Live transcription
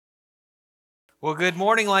Well, good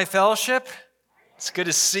morning, Life Fellowship. It's good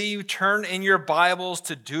to see you. Turn in your Bibles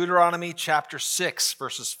to Deuteronomy chapter 6,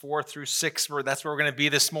 verses 4 through 6. That's where we're going to be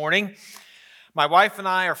this morning. My wife and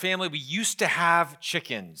I, our family, we used to have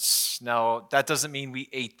chickens. Now, that doesn't mean we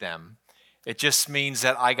ate them. It just means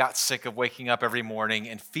that I got sick of waking up every morning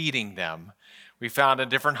and feeding them. We found a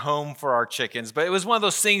different home for our chickens. But it was one of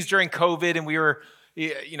those things during COVID, and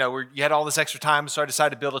you had all this extra time, so I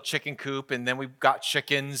decided to build a chicken coop, and then we got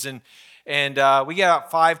chickens, and we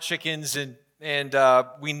got 5 chickens, and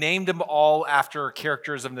we named them all after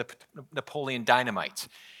characters of Napoleon Dynamite.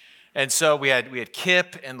 And so we had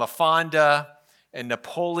Kip and LaFonda and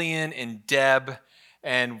Napoleon and Deb,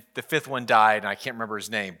 and the 5th one died, and I can't remember his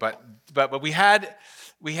name. But we had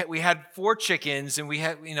 4 chickens, and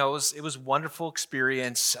it was a wonderful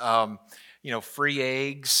experience. Free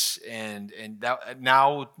eggs, and that,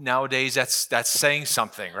 nowadays that's saying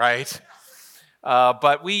something, right?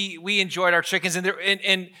 But we enjoyed our chickens,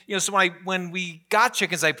 so when we got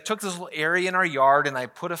chickens, I took this little area in our yard and I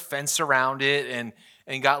put a fence around it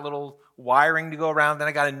and got little wiring to go around. Then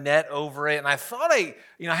I got a net over it, and I thought I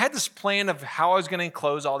had this plan of how I was going to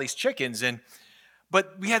enclose all these chickens.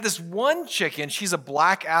 But we had this one chicken. She's a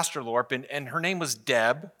black Australorp, and her name was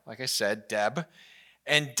Deb. Like I said, Deb,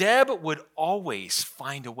 and Deb would always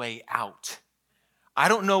find a way out. I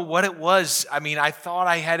don't know what it was. I mean, I thought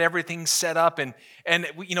I had everything set up, and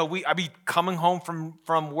I'd be coming home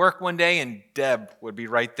from work one day, and Deb would be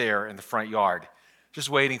right there in the front yard, just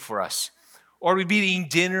waiting for us. Or we'd be eating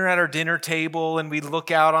dinner at our dinner table, and we'd look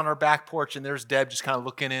out on our back porch, and there's Deb just kind of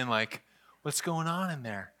looking in like, what's going on in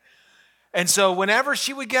there? And so whenever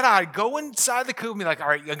she would get out, I'd go inside the coop and be like, all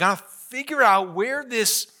right, I got to figure out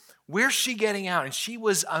where's she getting out? And she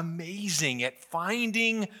was amazing at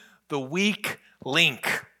finding the weak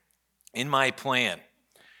link in my plan.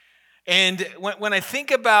 And when I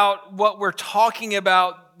think about what we're talking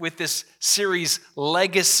about with this series,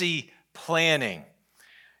 legacy planning,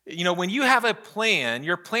 when you have a plan,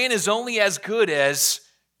 your plan is only as good as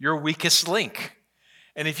your weakest link.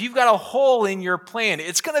 And if you've got a hole in your plan,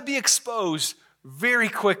 it's going to be exposed very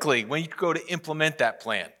quickly when you go to implement that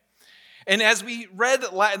plan. And as we read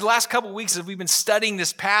the last couple of weeks, as we've been studying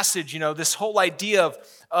this passage, this whole idea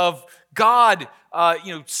of God,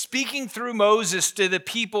 speaking through Moses to the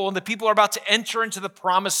people, and the people are about to enter into the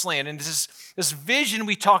promised land. And this vision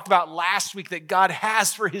we talked about last week that God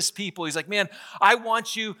has for his people. He's like, man, I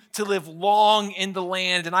want you to live long in the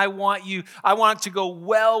land, and I want it to go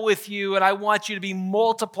well with you, and I want you to be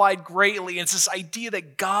multiplied greatly. And it's this idea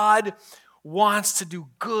that God wants to do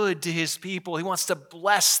good to his people. He wants to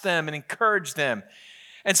bless them and encourage them.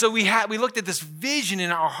 And so we looked at this vision in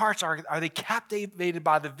our hearts. Are they captivated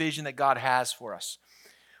by the vision that God has for us?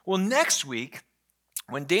 Well, next week,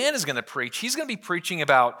 when Dan is going to preach, he's going to be preaching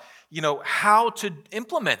about, how to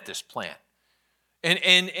implement this plan. And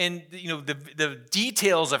the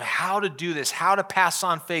details of how to do this, how to pass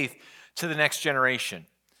on faith to the next generation.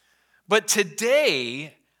 But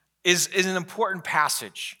today is an important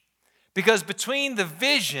passage, because between the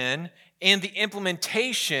vision and the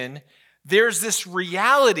implementation, there's this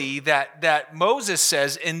reality that Moses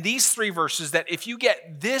says in these 3 verses, that if you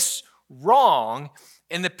get this wrong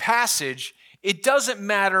in the passage, it doesn't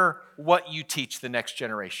matter what you teach the next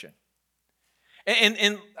generation.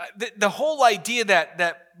 And the whole idea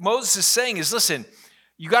that Moses is saying is, listen,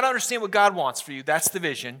 you got to understand what God wants for you. That's the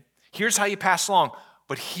vision. Here's how you pass along.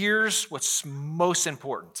 But here's what's most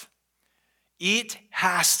important. It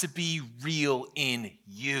has to be real in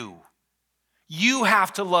you. You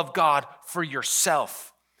have to love God for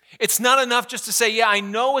yourself. It's not enough just to say, yeah, I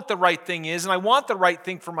know what the right thing is, and I want the right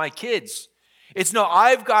thing for my kids. It's no,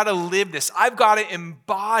 I've got to live this. I've got to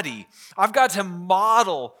embody. I've got to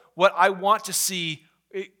model what I want to see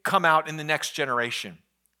come out in the next generation.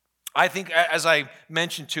 I think, as I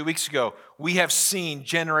mentioned 2 weeks ago, we have seen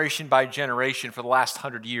generation by generation for the last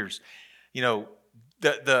 100 years,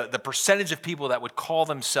 the percentage of people that would call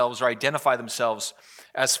themselves or identify themselves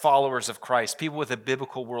as followers of Christ, people with a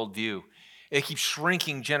biblical worldview, it keeps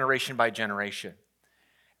shrinking generation by generation.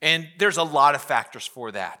 And there's a lot of factors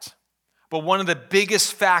for that. But one of the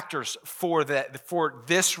biggest factors for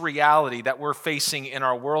this reality that we're facing in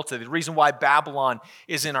our world today, the reason why Babylon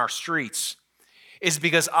is in our streets, is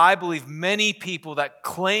because I believe many people that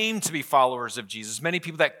claim to be followers of Jesus, many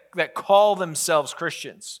people that call themselves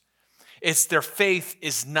Christians, their faith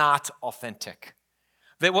is not authentic.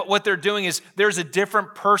 What they're doing is there's a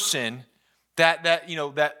different person that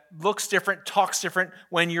looks different, talks different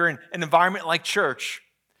when you're in an environment like church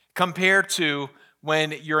compared to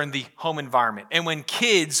when you're in the home environment. And when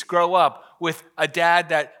kids grow up with a dad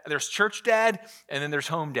there's church dad and then there's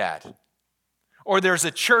home dad. Or there's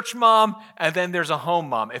a church mom and then there's a home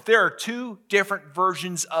mom. If there are two different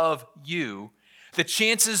versions of you, the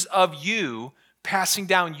chances of you passing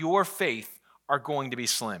down your faith are going to be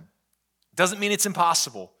slim. Doesn't mean it's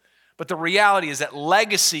impossible, but the reality is that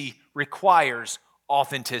legacy requires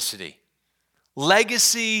authenticity.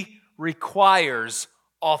 Legacy requires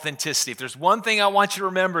authenticity. If there's one thing I want you to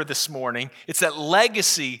remember this morning, it's that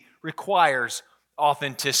legacy requires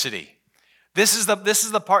authenticity. This is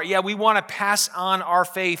the part, we want to pass on our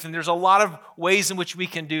faith, and there's a lot of ways in which we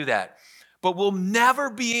can do that. But we'll never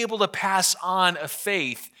be able to pass on a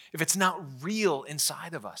faith if it's not real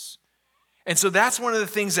inside of us. And so that's one of the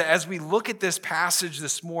things that as we look at this passage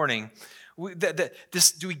this morning,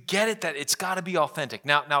 do we get it that it's got to be authentic?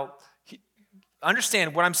 Now,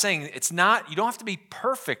 understand what I'm saying. It's not, you don't have to be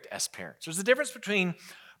perfect as parents. There's a difference between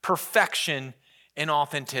perfection and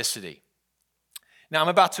authenticity. Now, I'm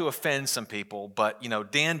about to offend some people, but,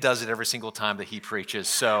 Dan does it every single time that he preaches,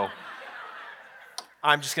 so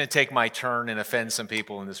I'm just going to take my turn and offend some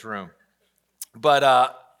people in this room. But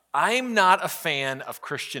I'm not a fan of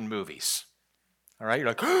Christian movies, all right? You're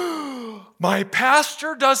like, my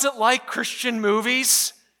pastor doesn't like Christian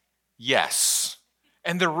movies? Yes.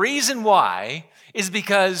 And the reason why is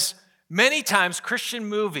because many times Christian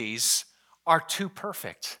movies are too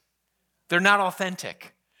perfect. They're not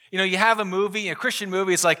authentic. You have a Christian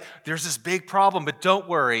movie, it's like, there's this big problem, but don't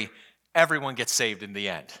worry, everyone gets saved in the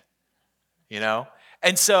end.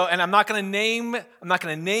 And I'm not going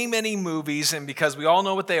to name any movies, and because we all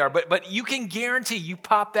know what they are, but you can guarantee you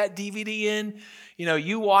pop that DVD in,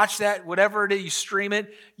 you watch that, whatever it is, you stream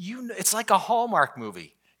it, it's like a Hallmark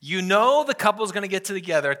movie. The couple's going to get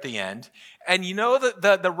together at the end, and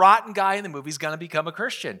the rotten guy in the movie is going to become a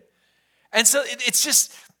Christian. And so it's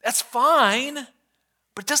just, that's fine.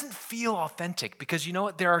 But it doesn't feel authentic because you know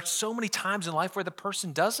what? There are so many times in life where the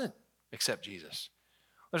person doesn't accept Jesus.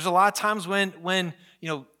 There's a lot of times when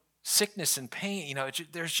sickness and pain,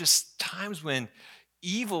 there's just times when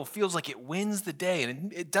evil feels like it wins the day.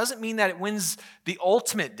 And it doesn't mean that it wins the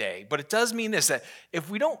ultimate day, but it does mean this, that if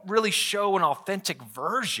we don't really show an authentic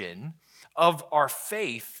version of our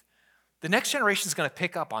faith, the next generation is going to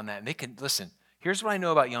pick up on that. And they can, listen, here's what I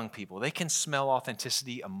know about young people. They can smell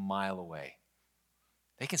authenticity a mile away.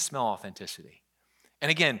 They can smell authenticity.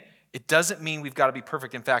 And again, it doesn't mean we've got to be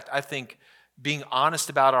perfect. In fact, I think being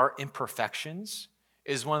honest about our imperfections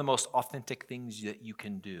is one of the most authentic things that you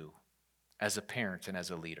can do as a parent and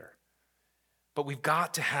as a leader. But we've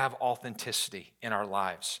got to have authenticity in our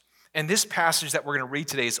lives. And this passage that we're going to read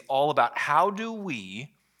today is all about how do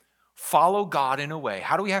we follow God in a way,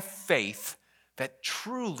 how do we have faith that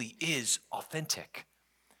truly is authentic?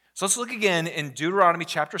 So let's look again in Deuteronomy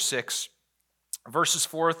chapter 6, verses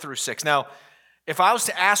 4 through 6. Now, if I was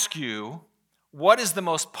to ask you, what is the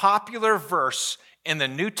most popular verse in the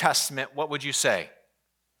New Testament, what would you say?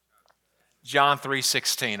 John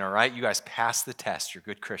 3:16, all right? You guys passed the test. You're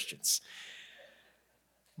good Christians.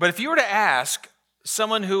 But if you were to ask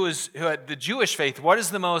someone who had the Jewish faith, what is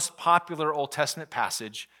the most popular Old Testament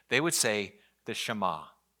passage, they would say the Shema.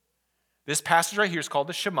 This passage right here is called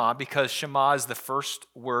the Shema because Shema is the first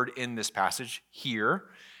word in this passage here.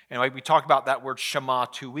 And we talked about that word Shema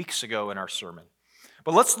 2 weeks ago in our sermon.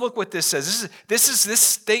 But let's look what this says. This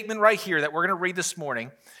statement right here that we're going to read this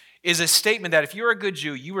morning is a statement that if you're a good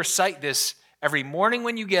Jew, you recite this every morning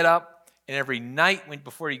when you get up and every night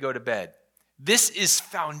before you go to bed. This is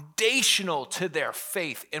foundational to their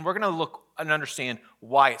faith, and we're going to look and understand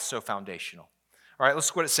why it's so foundational. All right, let's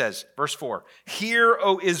look what it says. Verse 4, "Hear,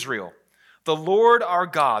 O Israel, the Lord our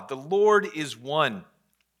God, the Lord is one.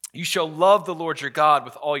 You shall love the Lord your God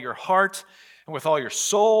with all your heart and with all your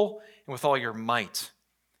soul and with all your might.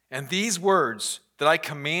 And these words that I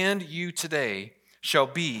command you today shall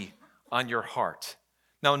be on your heart."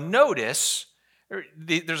 Now notice,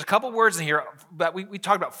 there's a couple words in here, but we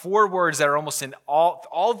talked about 4 words that are almost in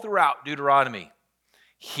all throughout Deuteronomy.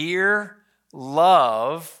 Hear,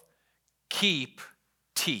 love, keep,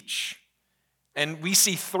 teach. And we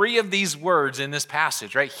see 3 of these words in this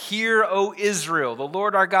passage, right? Hear, O Israel, the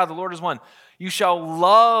Lord our God, the Lord is one. You shall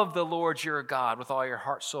love the Lord your God with all your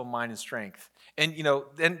heart, soul, mind, and strength. And,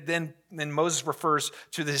 then Moses refers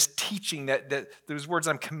to this teaching that those words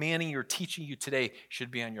I'm commanding you or teaching you today should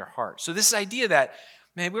be on your heart. So this idea that,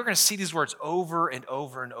 man, we're going to see these words over and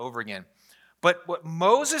over and over again. But what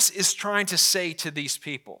Moses is trying to say to these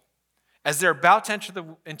people as they're about to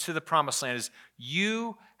enter into the promised land is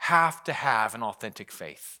you have to have an authentic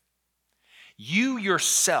faith. You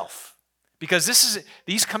yourself, because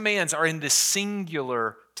these commands are in the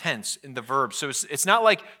singular tense in the verb. So it's not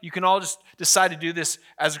like you can all just decide to do this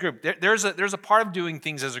as a group. There's a part of doing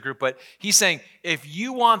things as a group, but he's saying if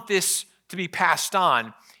you want this to be passed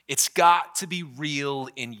on, it's got to be real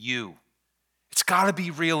in you. It's got to be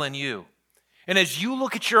real in you. And as you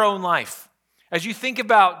look at your own life, as you think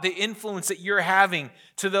about the influence that you're having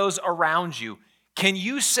to those around you, can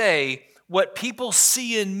you say what people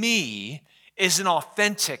see in me is an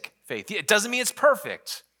authentic faith? It doesn't mean it's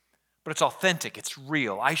perfect, but it's authentic. It's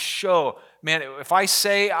real. I show, man, if I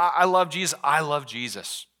say I love Jesus, I love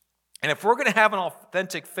Jesus. And if we're going to have an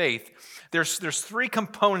authentic faith, there's three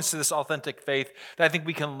components to this authentic faith that I think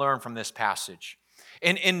we can learn from this passage.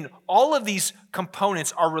 And all of these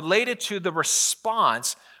components are related to the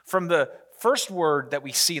response from the first word that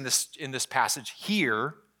we see in this passage,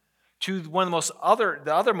 here, to one of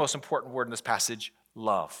the other most important word in this passage,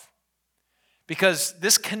 love. Because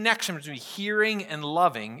this connection between hearing and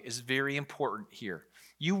loving is very important here.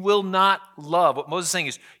 You will not love, what Moses is saying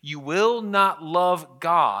is, you will not love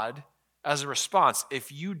God as a response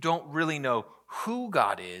if you don't really know who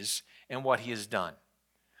God is and what he has done.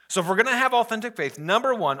 So if we're going to have authentic faith,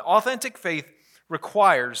 number one, authentic faith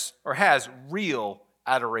requires or has real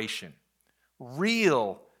adoration.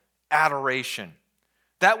 Real adoration.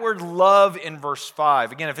 That word love in verse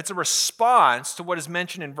 5, again, if it's a response to what is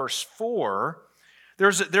mentioned in verse 4,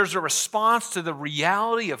 there's a response to the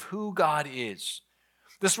reality of who God is.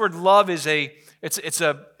 This word love is it's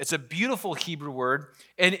a beautiful Hebrew word.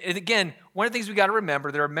 And again, one of the things we got to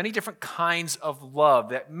remember, there are many different kinds of love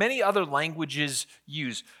that many other languages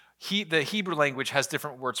use. The Hebrew language has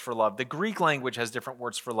different words for love. The Greek language has different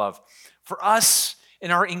words for love. For us,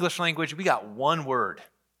 in our English language, we got one word.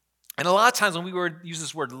 And a lot of times when we use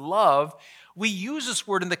this word love, we use this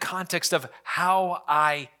word in the context of how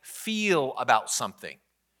I feel about something.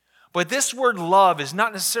 But this word love is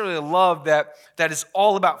not necessarily a love that is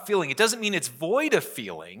all about feeling. It doesn't mean it's void of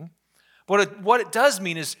feeling. But what it does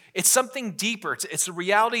mean is it's something deeper. It's a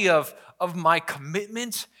reality of my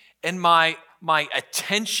commitment and my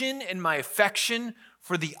attention and my affection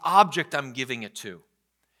for the object I'm giving it to.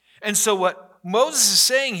 And so what Moses is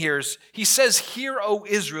saying here is, he says, "Hear, O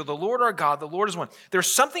Israel, the Lord our God, the Lord is one."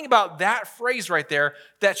 There's something about that phrase right there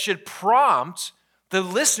that should prompt the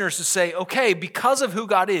listeners to say, okay, because of who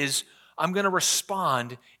God is, I'm going to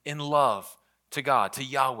respond in love to God, to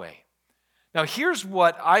Yahweh. Now, here's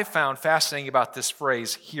what I found fascinating about this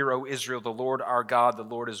phrase, "Hear, O Israel, the Lord our God, the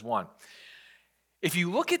Lord is one." If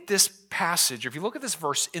you look at this passage, if you look at this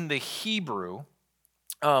verse in the Hebrew,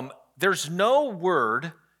 there's no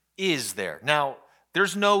word is there. Now,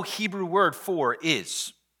 there's no Hebrew word for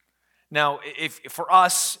is. Now, if for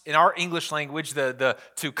us in our English language,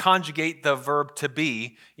 to conjugate the verb to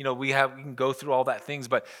be, we can go through all that things,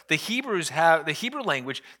 but the Hebrew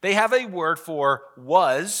language, they have a word for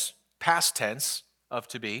was, past tense of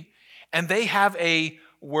to be, and they have a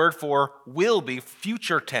word for will be,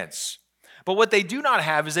 future tense. But what they do not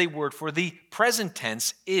have is a word for the present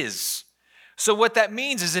tense is. So what that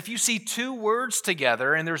means is if you see two words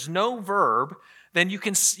together and there's no verb, then you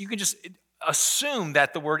can just assume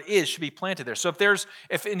that the word is should be planted there. So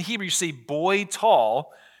if in Hebrew you see boy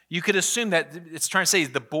tall, you could assume that it's trying to say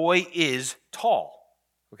the boy is tall.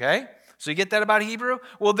 Okay? So you get that about Hebrew?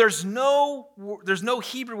 Well, there's no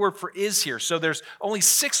Hebrew word for is here. So there's only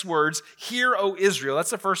 6 words. Hear, O Israel.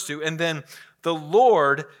 That's the first 2. And then the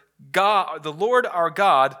Lord God, the Lord our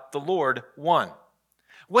God, the Lord one.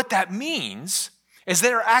 What that means is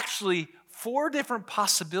there are actually 4 different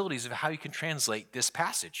possibilities of how you can translate this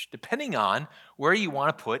passage, depending on where you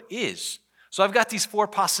want to put is. So I've got these 4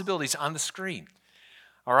 possibilities on the screen.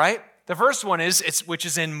 All right? The first one is, which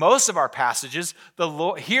is in most of our passages, the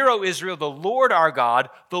Lord, "Hear, O Israel, the Lord our God,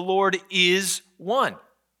 the Lord is one."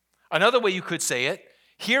 Another way you could say it,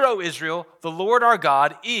 "Hear, O Israel, the Lord our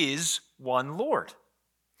God is one Lord."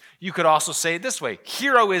 You could also say it this way,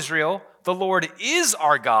 "Hear, O Israel, the Lord is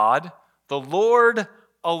our God, the Lord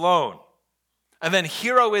alone." And then,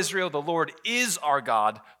 "Hear, O Israel, the Lord is our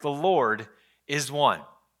God, the Lord is one."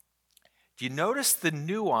 Do you notice the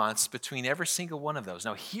nuance between every single one of those?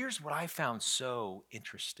 Now, here's what I found so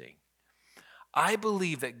interesting. I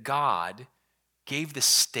believe that God gave this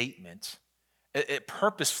statement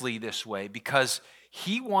purposefully this way because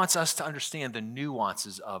he wants us to understand the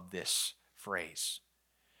nuances of this phrase.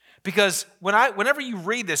 Because whenever you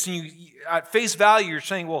read this and you at face value, you're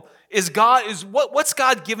saying, well, what's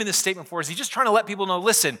God giving this statement for? Is he just trying to let people know,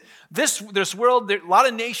 listen, this world, a lot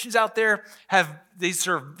of nations out there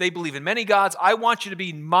they believe in many gods. I want you to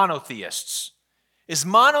be monotheists. Is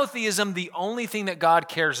monotheism the only thing that God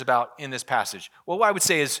cares about in this passage? Well, what I would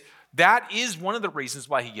say is That is one of the reasons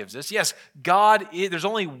why he gives this. Yes, there's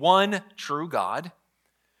only one true God,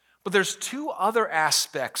 but there's two other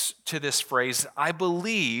aspects to this phrase that I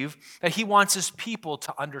believe that he wants his people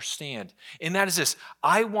to understand. And that is this: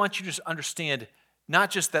 I want you to understand not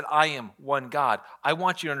just that I am one God, I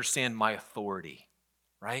want you to understand my authority,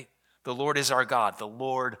 right? The Lord is our God, the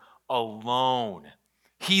Lord alone.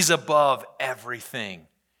 He's above everything.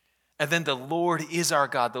 And then the Lord is our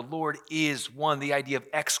God, the Lord is one, the idea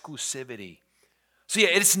of exclusivity. So yeah,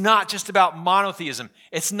 it's not just about monotheism.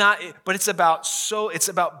 But it's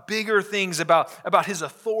about bigger things, about his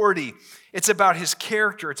authority. It's about his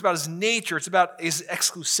character. It's about his nature. It's about his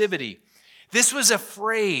exclusivity. This was a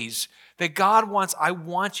phrase that God wants. I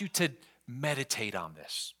want you to meditate on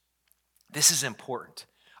this. This is important.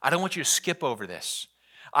 I don't want you to skip over this.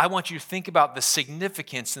 I want you to think about the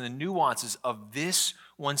significance and the nuances of this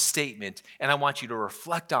one statement, and I want you to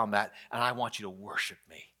reflect on that, and I want you to worship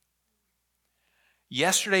me.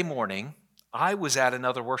 Yesterday morning, I was at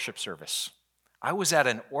another worship service. I was at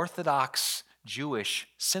an Orthodox Jewish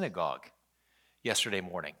synagogue yesterday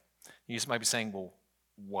morning. You just might be saying, well,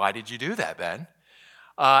 why did you do that, Ben?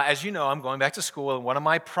 As you know, I'm going back to school, and one of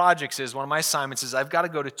my assignments is I've got to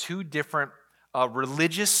go to two different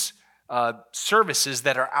religious services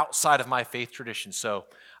that are outside of my faith tradition. So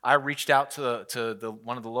I reached out to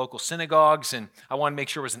one of the local synagogues, and I wanted to make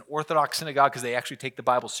sure it was an Orthodox synagogue because they actually take the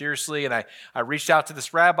Bible seriously. And I reached out to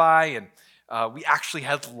this rabbi, and we actually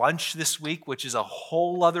had lunch this week, which is a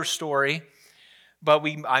whole other story. But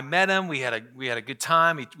I met him. We had a good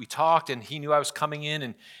time. We talked, and he knew I was coming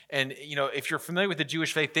in. And you know, if you're familiar with the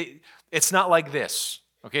Jewish faith, it's not like this.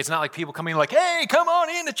 Okay, it's not like people coming like, "Hey, come on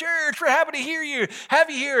in the church. We're happy to have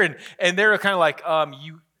you here." And they're kind of like,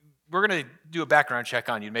 we're going to do a background check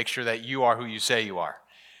on you to make sure that you are who you say you are.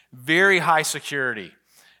 Very high security.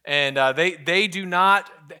 And they do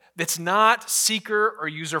not, it's not seeker or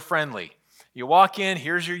user friendly. You walk in,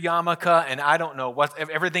 here's your yarmulke, and I don't know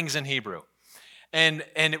everything's in Hebrew. And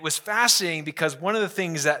it was fascinating because one of the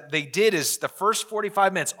things that they did is the first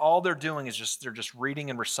 45 minutes, all they're doing is they're just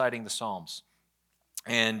reading and reciting the Psalms.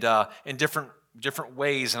 And in different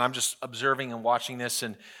ways, and I'm just observing and watching this,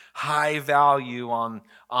 and high value on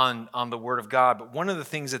the Word of God. But one of the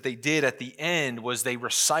things that they did at the end was they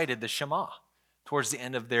recited the Shema towards the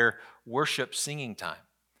end of their worship singing time.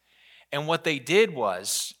 And what they did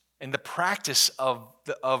was, in the practice of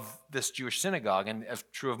this Jewish synagogue, and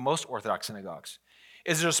true of most Orthodox synagogues,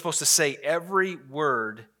 is they're supposed to say every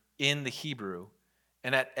word in the Hebrew,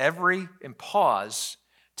 and pause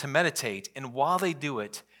to meditate, and while they do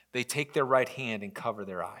it, they take their right hand and cover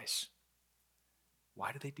their eyes.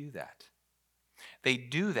 Why do they do that? They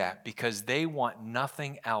do that because they want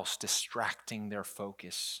nothing else distracting their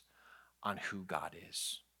focus on who God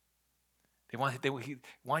is. They want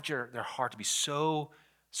their heart to be so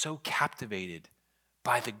captivated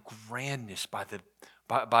by the grandness, by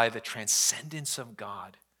the transcendence of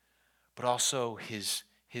God, but also his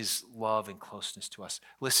love and closeness to us.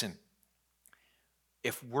 Listen,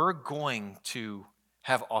 if we're going to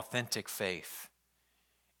have authentic faith,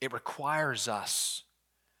 it requires us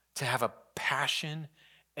to have a passion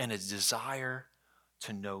and a desire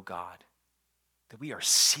to know God, that we are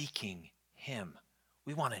seeking him.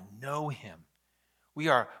 We want to know him.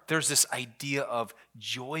 There's this idea of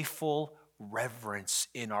joyful reverence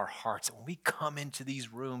in our hearts. When we come into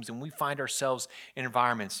these rooms and we find ourselves in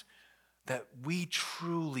environments that we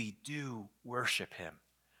truly do worship him.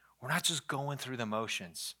 We're not just going through the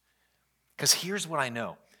motions. Because here's what I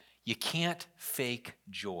know. You can't fake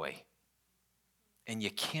joy. And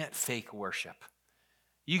you can't fake worship.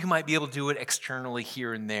 You might be able to do it externally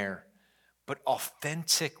here and there. But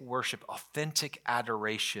authentic worship, authentic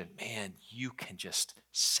adoration, man, you can just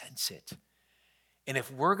sense it. And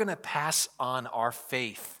if we're going to pass on our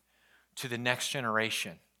faith to the next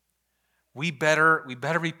generation, we better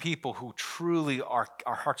be people who truly our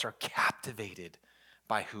hearts are captivated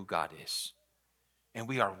by who God is. And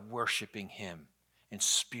we are worshiping him in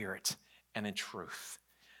spirit and in truth.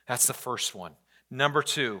 That's the first one. Number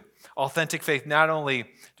two, authentic faith not only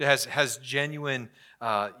has genuine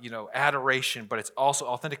adoration, but it's also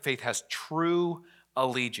authentic faith has true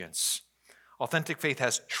allegiance. Authentic faith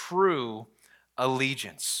has true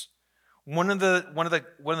allegiance. One of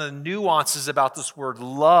the nuances about this word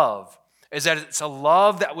love is that it's a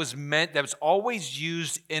love that was always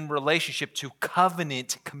used in relationship to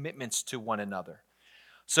covenant commitments to one another.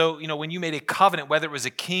 So, when you made a covenant, whether it was a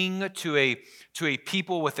king to a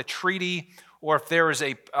people with a treaty, or if there was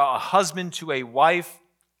a husband to a wife,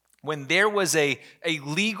 when there was a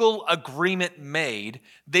legal agreement made,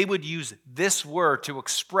 they would use this word to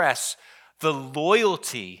express the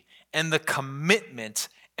loyalty and the commitment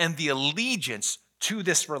and the allegiance to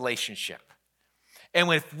this relationship.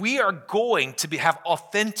 And if we are going to have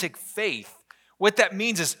authentic faith, what that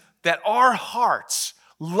means is that our hearts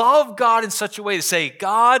love God in such a way to say,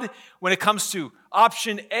 God, when it comes to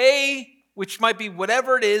option A, which might be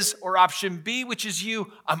whatever it is, or option B, which is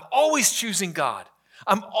you, I'm always choosing God.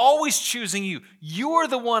 I'm always choosing you. You're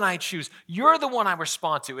the one I choose. You're the one I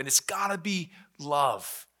respond to, and it's got to be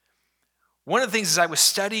love. One of the things as I was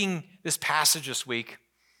studying this passage this week,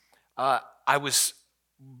 I was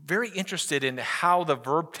very interested in how the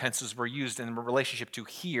verb tenses were used in relationship to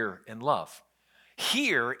hear and love.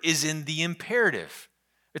 Hear is in the imperative.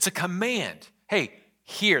 It's a command. Hey,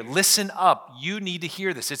 hear, listen up. You need to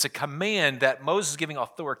hear this. It's a command that Moses is giving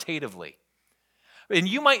authoritatively. And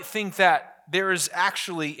you might think that there is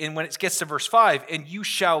actually, and when it gets to verse 5, and you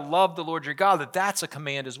shall love the Lord your God, that's a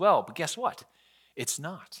command as well. But guess what? It's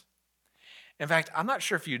not. In fact, I'm not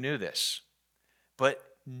sure if you knew this, but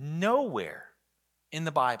nowhere in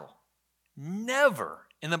the Bible, never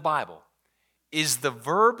in the Bible, is the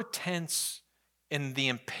verb tense in the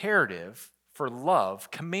imperative for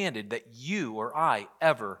love commanded that you or I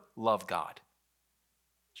ever love God.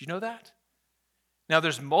 Do you know that? Now,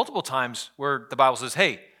 there's multiple times where the Bible says,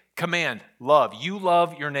 hey, command, love. You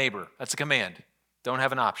love your neighbor. That's a command. Don't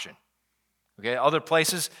have an option. Okay, other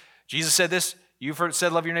places, Jesus said this, you've heard it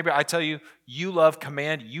said, love your neighbor. I tell you, you love,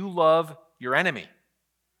 command, you love your enemy.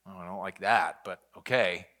 Oh, I don't like that, but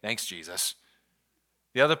okay, thanks, Jesus.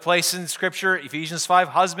 The other place in Scripture, Ephesians 5,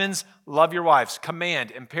 husbands, love your wives.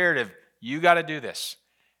 Command, imperative, you got to do this.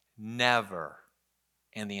 Never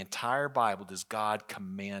in the entire Bible does God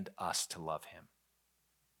command us to love him.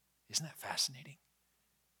 Isn't that fascinating?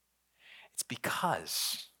 It's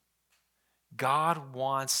because God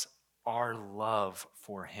wants our love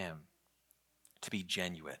for him to be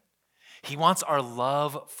genuine. He wants our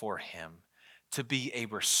love for him to be a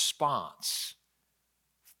response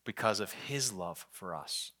because of his love for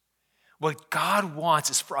us. What God wants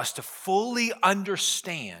is for us to fully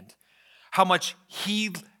understand how much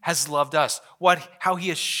he has loved us, how he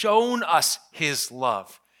has shown us his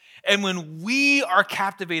love. And when we are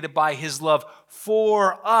captivated by his love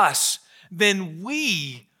for us, then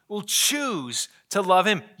we will choose to love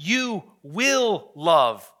him. You will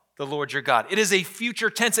love the Lord your God. It is a future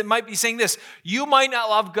tense. It might be saying this. You might not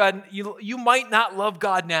love God. You might not love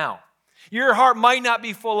God now. Your heart might not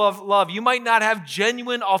be full of love. You might not have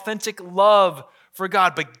genuine, authentic love for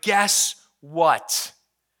God. But guess what?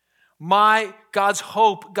 God's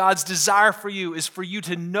hope, God's desire for you is for you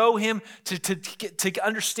to know him, to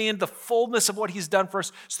understand the fullness of what he's done for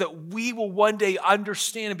us, so that we will one day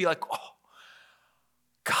understand and be like, oh,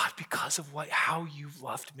 God, because of how you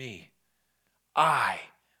loved me, I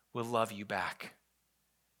will love you back.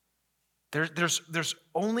 There's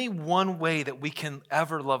only one way that we can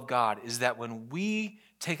ever love God, is that when we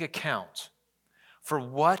take account for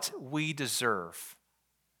what we deserve,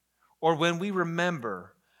 or when we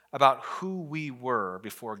remember about who we were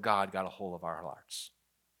before God got a hold of our hearts.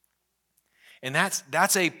 And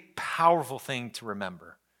that's a powerful thing to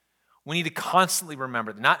remember. We need to constantly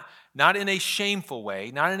remember that, not in a shameful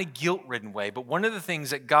way, not in a guilt-ridden way, but one of the things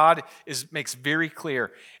that God makes very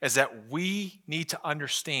clear is that we need to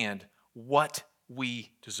understand what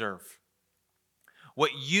we deserve.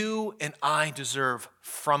 What you and I deserve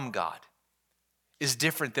from God is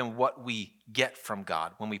different than what we get from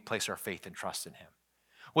God when we place our faith and trust in him.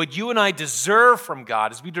 What you and I deserve from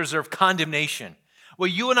God is we deserve condemnation.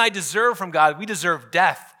 What you and I deserve from God, we deserve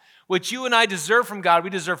death. What you and I deserve from God, we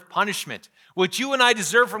deserve punishment. What you and I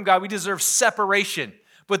deserve from God, we deserve separation.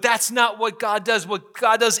 But that's not what God does. What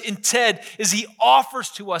God does instead is he offers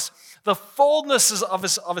to us the fullness of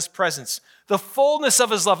his presence, the fullness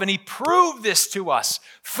of his love. And he proved this to us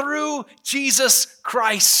through Jesus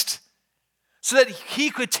Christ, so that he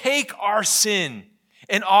could take our sin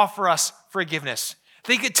and offer us forgiveness.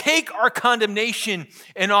 They could take our condemnation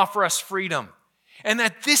and offer us freedom. And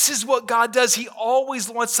that this is what God does. He always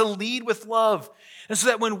wants to lead with love. And so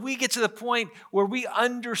that when we get to the point where we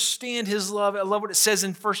understand his love, I love what it says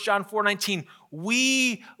in 1 John 4:19,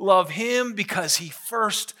 we love him because he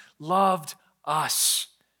first loved us.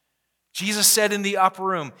 Jesus said in the upper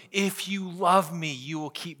room, if you love me, you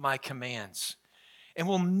will keep my commands. And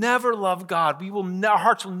we'll never love God. Our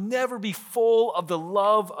hearts will never be full of the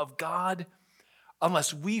love of God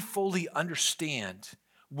unless we fully understand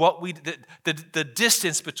the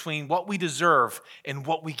distance between what we deserve and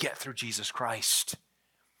what we get through Jesus Christ.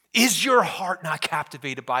 Is your heart not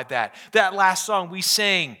captivated by that? That last song we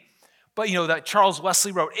sang, but that Charles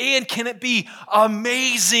Wesley wrote, and can it be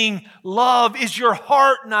amazing love? Is your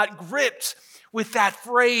heart not gripped with that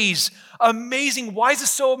phrase. Amazing. Why is it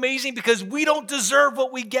so amazing? Because we don't deserve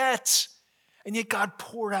what we get. And yet God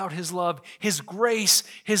poured out his love, his grace,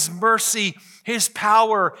 his mercy, his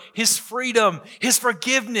power, his freedom, his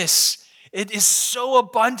forgiveness. It is so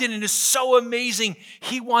abundant and is so amazing.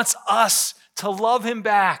 He wants us to love him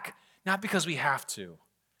back, not because we have to,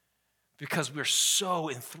 because we're so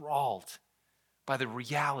enthralled by the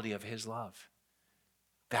reality of his love.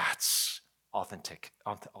 That's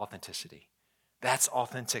authenticity. That's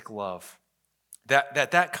authentic love.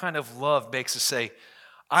 That kind of love makes us say,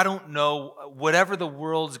 I don't know, whatever the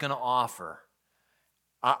world's going to offer,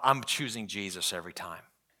 I'm choosing Jesus every time.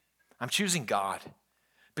 I'm choosing God.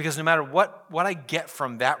 Because no matter what I get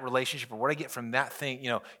from that relationship or what I get from that thing,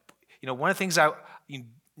 one of the things you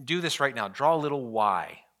do this right now, draw a little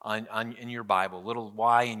Y in your Bible, a little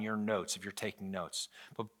Y in your notes if you're taking notes.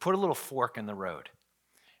 But put a little fork in the road.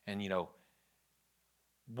 And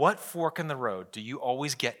what fork in the road do you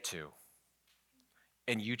always get to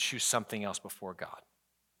and you choose something else before God?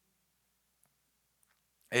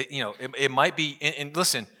 It might be, and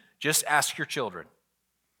listen, just ask your children.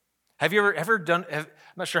 Have you ever done, I'm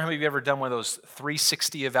not sure how many of you have ever done one of those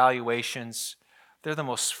 360 evaluations. They're the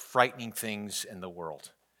most frightening things in the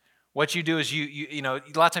world. What you do is a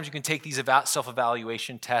lot of times you can take these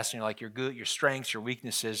self-evaluation tests and you're like, your strengths, your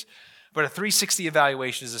weaknesses. But a 360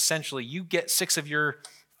 evaluation is essentially you get 6 of your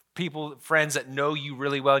friends that know you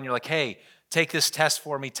really well, and you're like, hey, take this test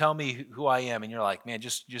for me, tell me who I am. And you're like, man,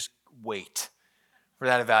 just wait for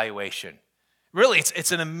that evaluation. Really,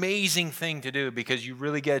 it's an amazing thing to do because you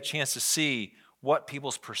really get a chance to see what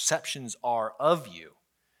people's perceptions are of you.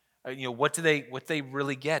 What do they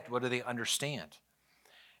really get? What do they understand?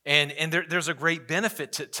 And there's a great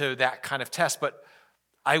benefit to that kind of test. But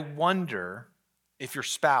I wonder if your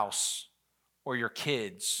spouse or your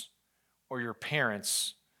kids or your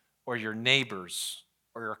parents or your neighbors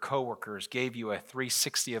or your coworkers gave you a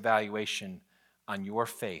 360 evaluation on your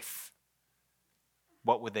faith,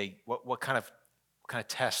 what kind of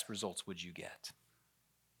test results would you get?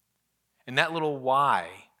 And that little why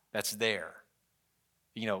that's there,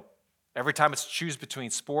 every time it's choose between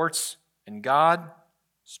sports and God,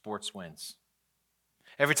 sports wins.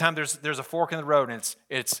 Every time there's a fork in the road and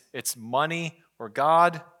it's money or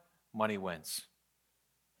God, money wins.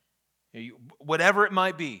 Whatever it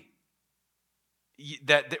might be,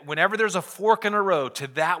 that whenever there's a fork in the road to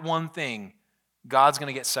that one thing, God's going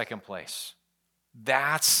to get second place.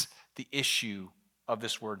 That's the issue of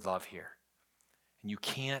this word love here. And you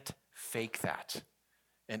can't fake that.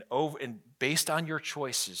 And based on your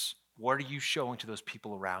choices, what are you showing to those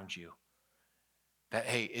people around you? That,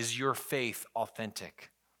 hey, is your faith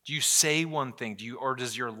authentic? Do you say one thing, or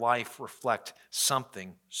does your life reflect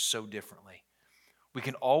something so differently? We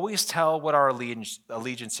can always tell what our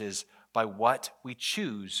allegiance is by what we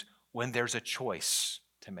choose when there's a choice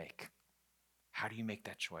to make. How do you make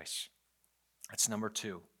that choice? That's number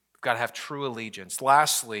 2. We've got to have true allegiance.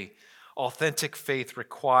 Lastly, authentic faith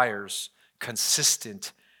requires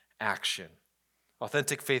consistent action.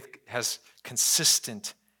 Authentic faith has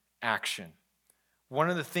consistent action. One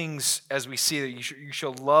of the things, as we see, that you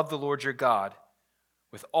shall love the Lord your God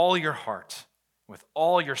with all your heart, with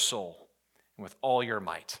all your soul, and with all your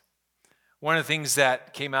might. One of the things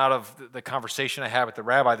that came out of the conversation I had with the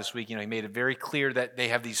rabbi this week, he made it very clear that they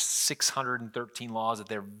have these 613 laws, that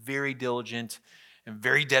they're very diligent and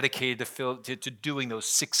very dedicated to doing those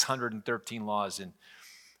 613 laws. And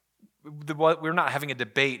we're not having a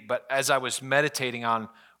debate, but as I was meditating on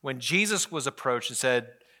when Jesus was approached and said,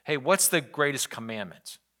 hey, what's the greatest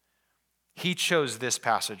commandment? He chose this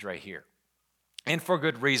passage right here. And for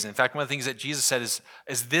good reason. In fact, one of the things that Jesus said is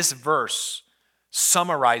this verse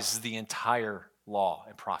summarizes the entire law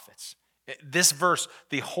and prophets. This verse,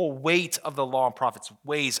 the whole weight of the law and prophets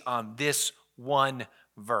weighs on this one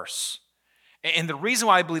verse. And the reason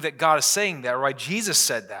why I believe that God is saying that, or why Jesus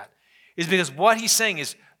said that, is because what he's saying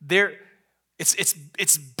is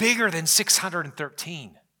it's bigger than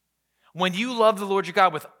 613. When you love the Lord your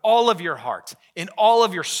God with all of your heart, in all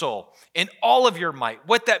of your soul, in all of your might,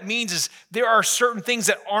 what that means is there are certain things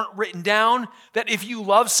that aren't written down that if you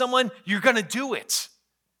love someone, you're going to do it.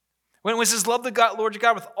 When it says love the Lord your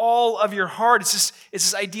God with all of your heart, it's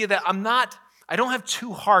this idea that I don't have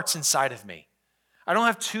 2 hearts inside of me. I don't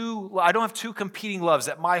have two competing loves,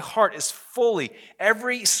 that my heart is fully,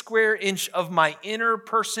 every square inch of my inner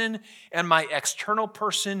person and my external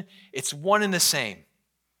person, it's one and the same.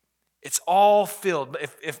 It's all filled.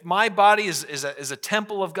 If my body is a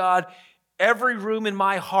temple of God, every room in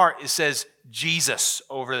my heart, it says Jesus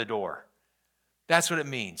over the door. That's what it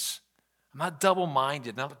means. I'm not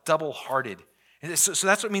double-minded, not double-hearted. And so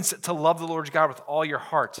that's what it means to love the Lord your God with all your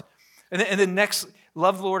heart. And then next,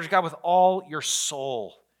 love the Lord your God with all your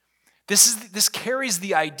soul. This carries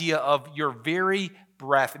the idea of your very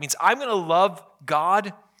breath. It means I'm going to love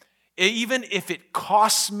God even if it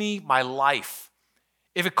costs me my life.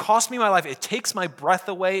 If it costs me my life, it takes my breath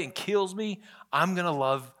away and kills me, I'm going to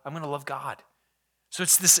love God. So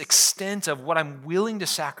it's this extent of what I'm willing to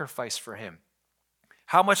sacrifice for him,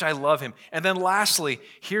 how much I love him. And then lastly,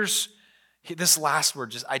 here's this last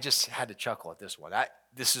word. I just had to chuckle at this one.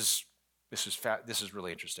 This is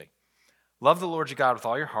really interesting. Love the Lord your God with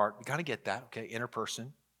all your heart. You got to get that, okay? Inner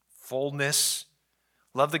person, fullness.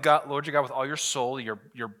 Love the Lord your God with all your soul,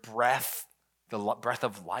 your breath, the breath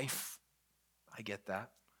of life. I get that.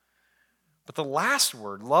 But the last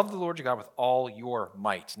word, love the Lord your God with all your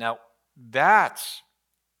might. Now, that's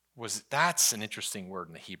an interesting word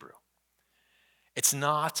in the Hebrew. It's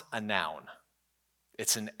not a noun.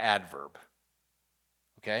 It's an adverb.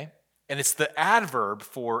 Okay? And it's the adverb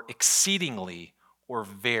for exceedingly or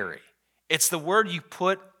very. It's the word you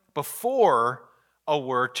put before a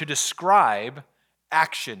word to describe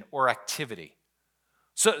action or activity.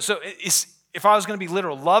 So if I was going to be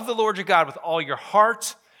literal, love the Lord your God with all your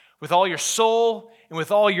heart, with all your soul, and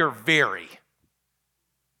with all your very.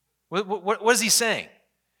 What is he saying?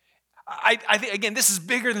 I think, again, this is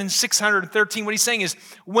bigger than 613. What he's saying is,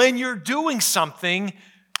 when you're doing something,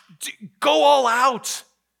 go all out.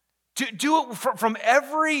 Do it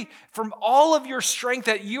from all of your strength,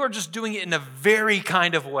 that you are just doing it in a very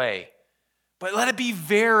kind of way. But let it be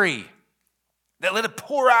very. Let it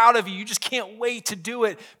pour out of you. You just can't wait to do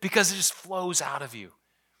it because it just flows out of you.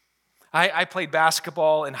 I played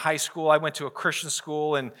basketball in high school. I went to a Christian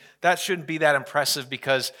school, and that shouldn't be that impressive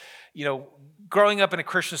because, growing up in a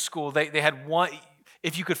Christian school, they had one,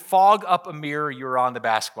 if you could fog up a mirror, you were on the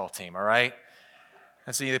basketball team, all right?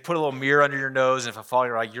 And so they put a little mirror under your nose, and if it falls,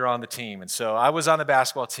 you're on the team. And so I was on the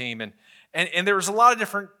basketball team, and there was a lot of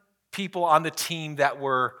different people on the team that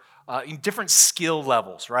were in different skill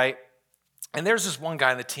levels, right? And there's this one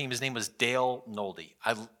guy on the team, his name was Dale Nolde.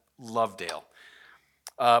 I love Dale.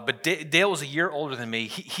 But Dale was a year older than me.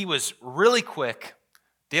 He was really quick.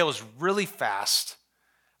 Dale was really fast,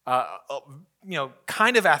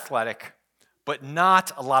 kind of athletic, but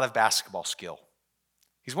not a lot of basketball skill.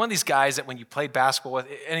 He's one of these guys that when you played basketball with,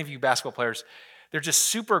 any of you basketball players, they're just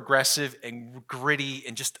super aggressive and gritty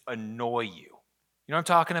and just annoy you. You know what I'm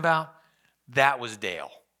talking about? That was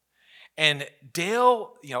Dale. And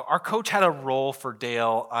Dale, our coach had a role for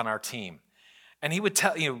Dale on our team. And he would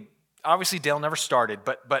tell, obviously Dale never started,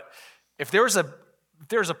 but if there was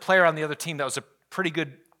a player on the other team that was a pretty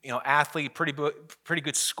good, athlete, pretty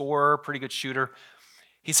good scorer, pretty good shooter,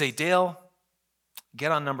 he'd say, Dale,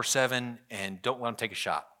 get on number 7 and don't let him take a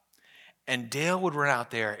shot. And Dale would run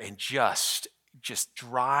out there and just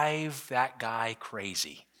drive that guy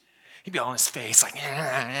crazy. He'd be on his face like,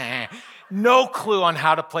 no clue on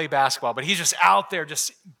how to play basketball, but he's just out there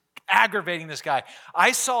just aggravating this guy.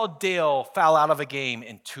 I saw Dale foul out of a game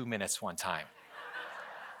in 2 minutes one time.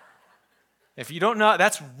 If you don't know,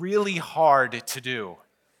 that's really hard to do.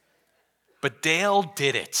 But Dale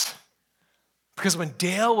did it. Because when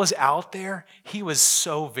Dale was out there, he was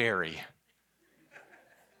so very.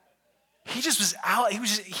 He just was out.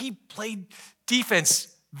 He played defense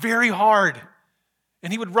very hard.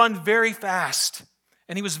 And he would run very fast.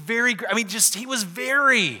 And he was he was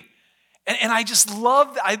very. And I just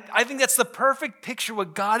love, I think that's the perfect picture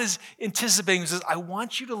what God is anticipating. He says, I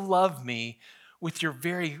want you to love me with your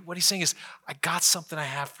very, what he's saying is, I got something I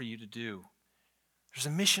have for you to do. There's a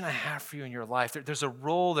mission I have for you in your life. There's a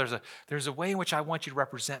role, there's a way in which I want you to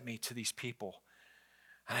represent me to these people.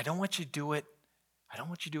 And I don't want you to do it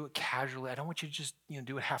casually. I don't want you to just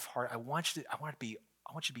do it half-hearted. I want you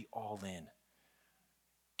to be all in.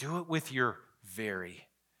 Do it with your very.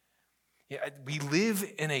 Yeah, we live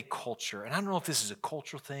in a culture, and I don't know if this is a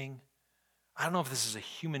cultural thing. I don't know if this is a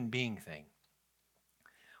human being thing.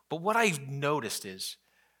 But what I've noticed is,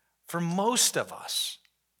 for most of us,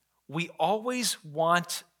 we always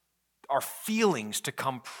want our feelings to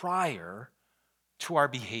come prior to our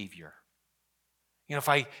behavior. If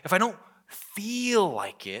I don't feel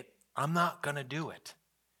like it, I'm not going to do it.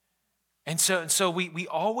 And so we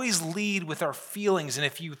always lead with our feelings. And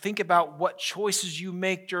if you think about what choices you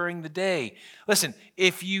make during the day, listen,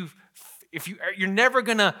 you're never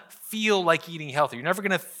going to feel like eating healthy. You're never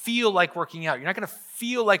going to feel like working out. You're not going to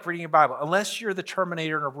feel like reading your Bible unless you're the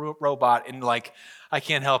Terminator and a robot and I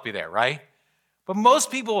can't help you there, right? But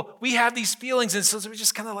most people, we have these feelings, and so we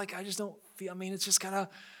just kind of I just don't feel, it's just kind of,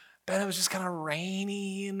 Ben, it was just kind of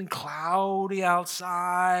rainy and cloudy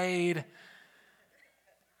outside.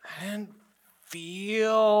 I didn't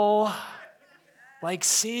feel like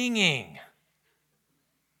singing,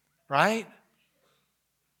 right?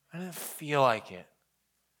 I didn't feel like it.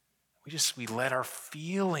 We let our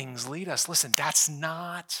feelings lead us. Listen, it's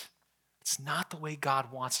not the way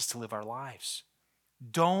God wants us to live our lives.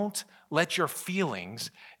 Don't let your feelings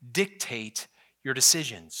dictate your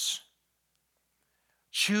decisions.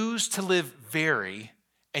 Choose to live very,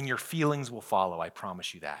 and your feelings will follow. I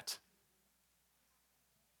promise you that.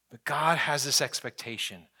 But God has this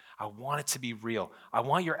expectation. I want it to be real. I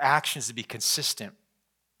want your actions to be consistent.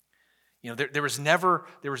 There was never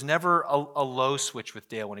a low switch with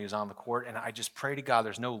Dale when he was on the court, and I just pray to God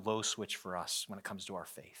there's no low switch for us when it comes to our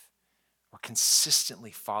faith. We're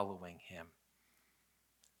consistently following him.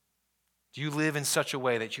 Do you live in such a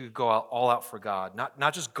way that you could go all out for God,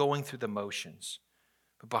 not just going through the motions,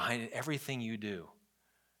 but behind everything you do,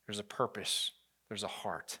 there's a purpose, there's a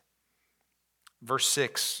heart. Verse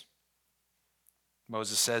 6,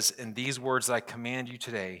 Moses says, "And these words that I command you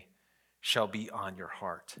today shall be on your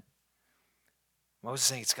heart." Moses is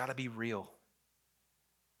saying it's got to be real.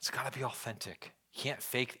 It's got to be authentic. You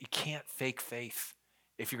can't fake faith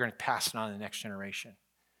if you're going to pass it on to the next generation.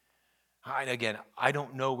 Again, I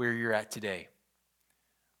don't know where you're at today.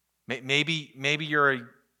 Maybe you're a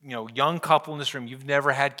young couple in this room. You've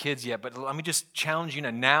never had kids yet, but let me just challenge you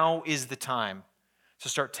now. Now is the time to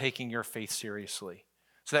start taking your faith seriously,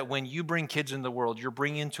 so that when you bring kids into the world, you're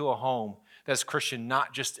bringing into a home that's Christian,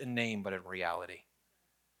 not just in name, but in reality.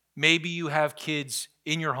 Maybe you have kids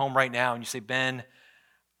in your home right now and you say, "Ben,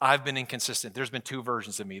 I've been inconsistent. There's been two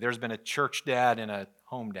versions of me. There's been a church dad and a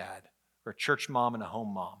home dad, or a church mom and a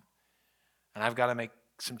home mom. And I've got to make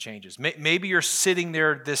some changes." Maybe you're sitting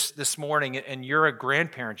there this morning and you're a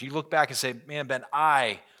grandparent. You look back and say, "Man, Ben,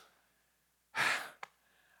 I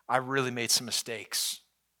really made some mistakes.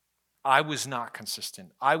 I was not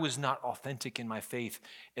consistent. I was not authentic in my faith,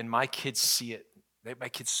 and my kids see it. My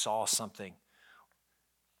kids saw something."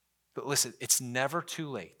 But listen, it's never too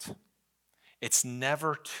late. It's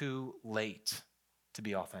never too late to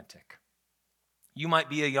be authentic. You might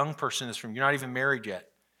be a young person in this room. You're not even married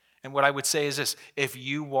yet. And what I would say is this: if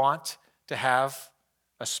you want to have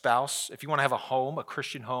a spouse, if you want to have a home, a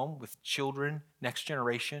Christian home with children, next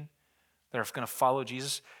generation that are going to follow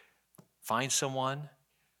Jesus, find someone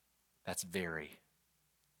that's very.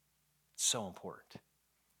 It's so important.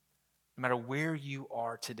 No matter where you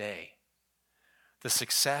are today, the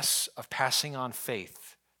success of passing on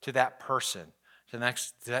faith to that person, to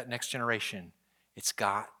that next generation, it's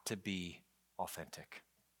got to be authentic.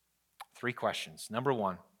 3 questions. Number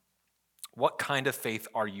 1, what kind of faith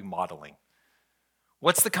are you modeling?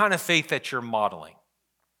 What's the kind of faith that you're modeling?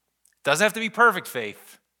 It doesn't have to be perfect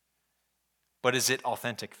faith, but is it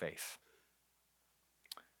authentic faith?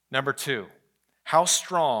 Number 2, how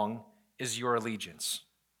strong is your allegiance?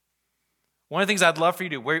 One of the things I'd love for you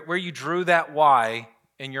to do, where you drew that Y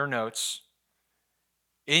in your notes,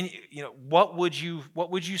 what would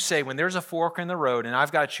you say when there's a fork in the road and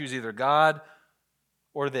I've got to choose either God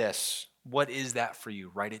or this? What is that for you?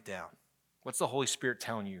 Write it down. What's the Holy Spirit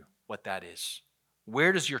telling you what that is?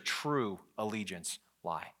 Where does your true allegiance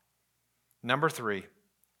lie? Number 3,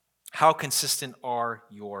 how consistent are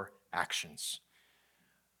your actions?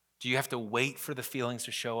 Do you have to wait for the feelings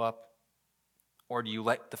to show up, or do you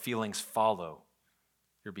let the feelings follow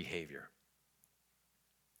your behavior?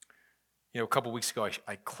 A couple weeks ago,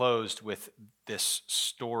 I closed with this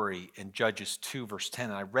story in Judges 2, verse 10.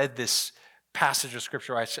 And I read this passage of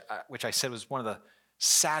Scripture, which I said was one of the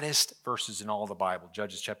saddest verses in all the Bible,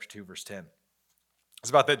 Judges chapter 2, verse 10. It's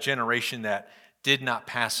about that generation that did not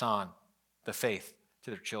pass on the faith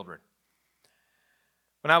to their children.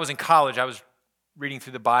 When I was in college, I was reading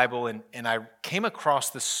through the Bible, and I came across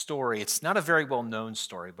this story. It's not a very well-known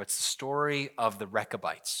story, but it's the story of the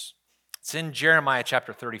Rechabites. It's in Jeremiah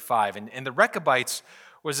chapter 35, and the Rechabites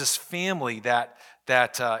was this family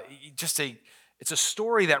it's a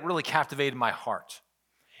story that really captivated my heart.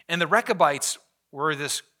 And the Rechabites were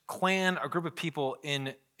this clan, a group of people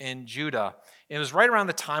in Judah. And it was right around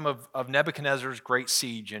the time of Nebuchadnezzar's great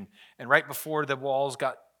siege, and right before the walls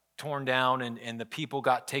got torn down and the people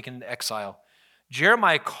got taken into exile.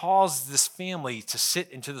 Jeremiah calls this family to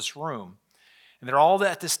sit into this room, and they're all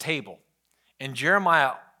at this table. And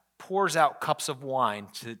Jeremiah pours out cups of wine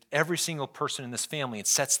to every single person in this family and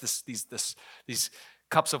sets these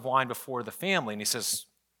cups of wine before the family. And he says,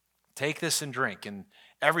 "Take this and drink." And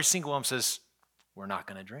every single one of them says, "We're not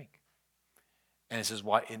going to drink." And he says,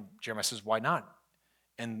 "Why?" And Jeremiah says, "Why not?"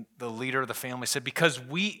 And the leader of the family said, "Because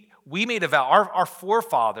we made a vow. Our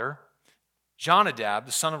forefather, Jonadab,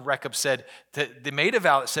 the son of Rechab, said that they made a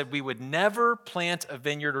vow that said we would never plant a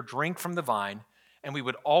vineyard or drink from the vine, and we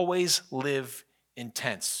would always live in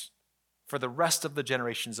tents for the rest of the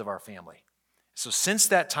generations of our family. So since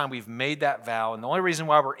that time, we've made that vow, and the only reason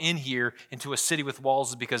why we're in here into a city with walls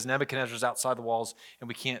is because Nebuchadnezzar's outside the walls, and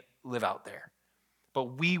we can't live out there.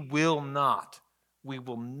 But we will not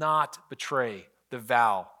betray the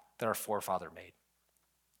vow that our forefather made.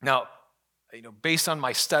 Now, based on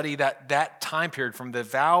my study, that time period from the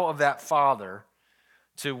vow of that father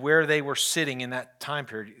to where they were sitting in that time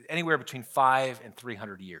period, anywhere between 500 and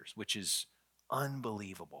 300 years, which is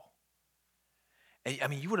unbelievable. I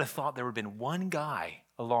mean, you would have thought there would have been one guy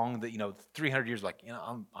along the 300 years, like,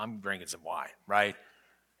 I'm drinking some wine, right?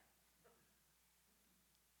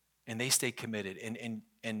 And they stay committed.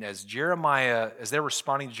 And as they're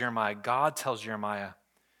responding to Jeremiah, God tells Jeremiah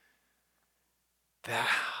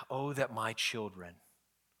that my children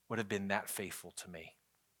would have been that faithful to me.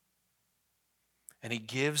 And he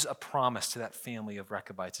gives a promise to that family of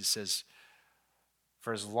Rechabites. He says,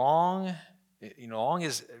 for as long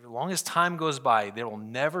as time goes by, there will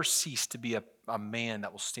never cease to be a man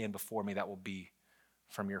that will stand before me that will be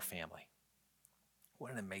from your family.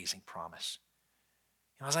 What an amazing promise.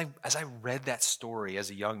 As I read that story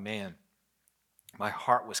as a young man, my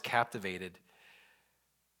heart was captivated.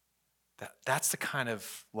 That's the kind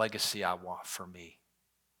of legacy I want for me,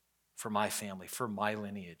 for my family, for my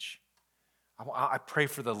lineage. I pray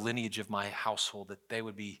for the lineage of my household that they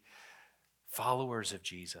would be followers of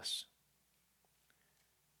Jesus.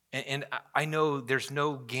 And I know there's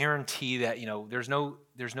no guarantee that, there's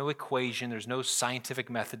no equation, there's no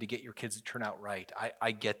scientific method to get your kids to turn out right.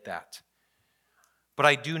 I get that. But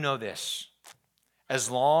I do know this.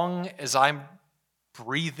 As long as I'm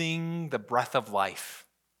breathing the breath of life,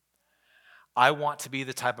 I want to be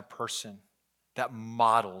the type of person that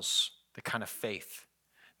models the kind of faith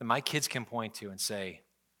that my kids can point to and say,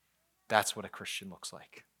 that's what a Christian looks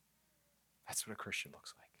like. That's what a Christian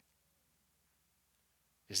looks like.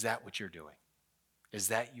 Is that what you're doing? Is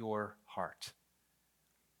that your heart?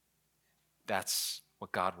 That's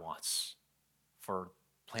what God wants for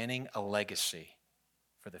planning a legacy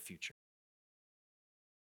for the future.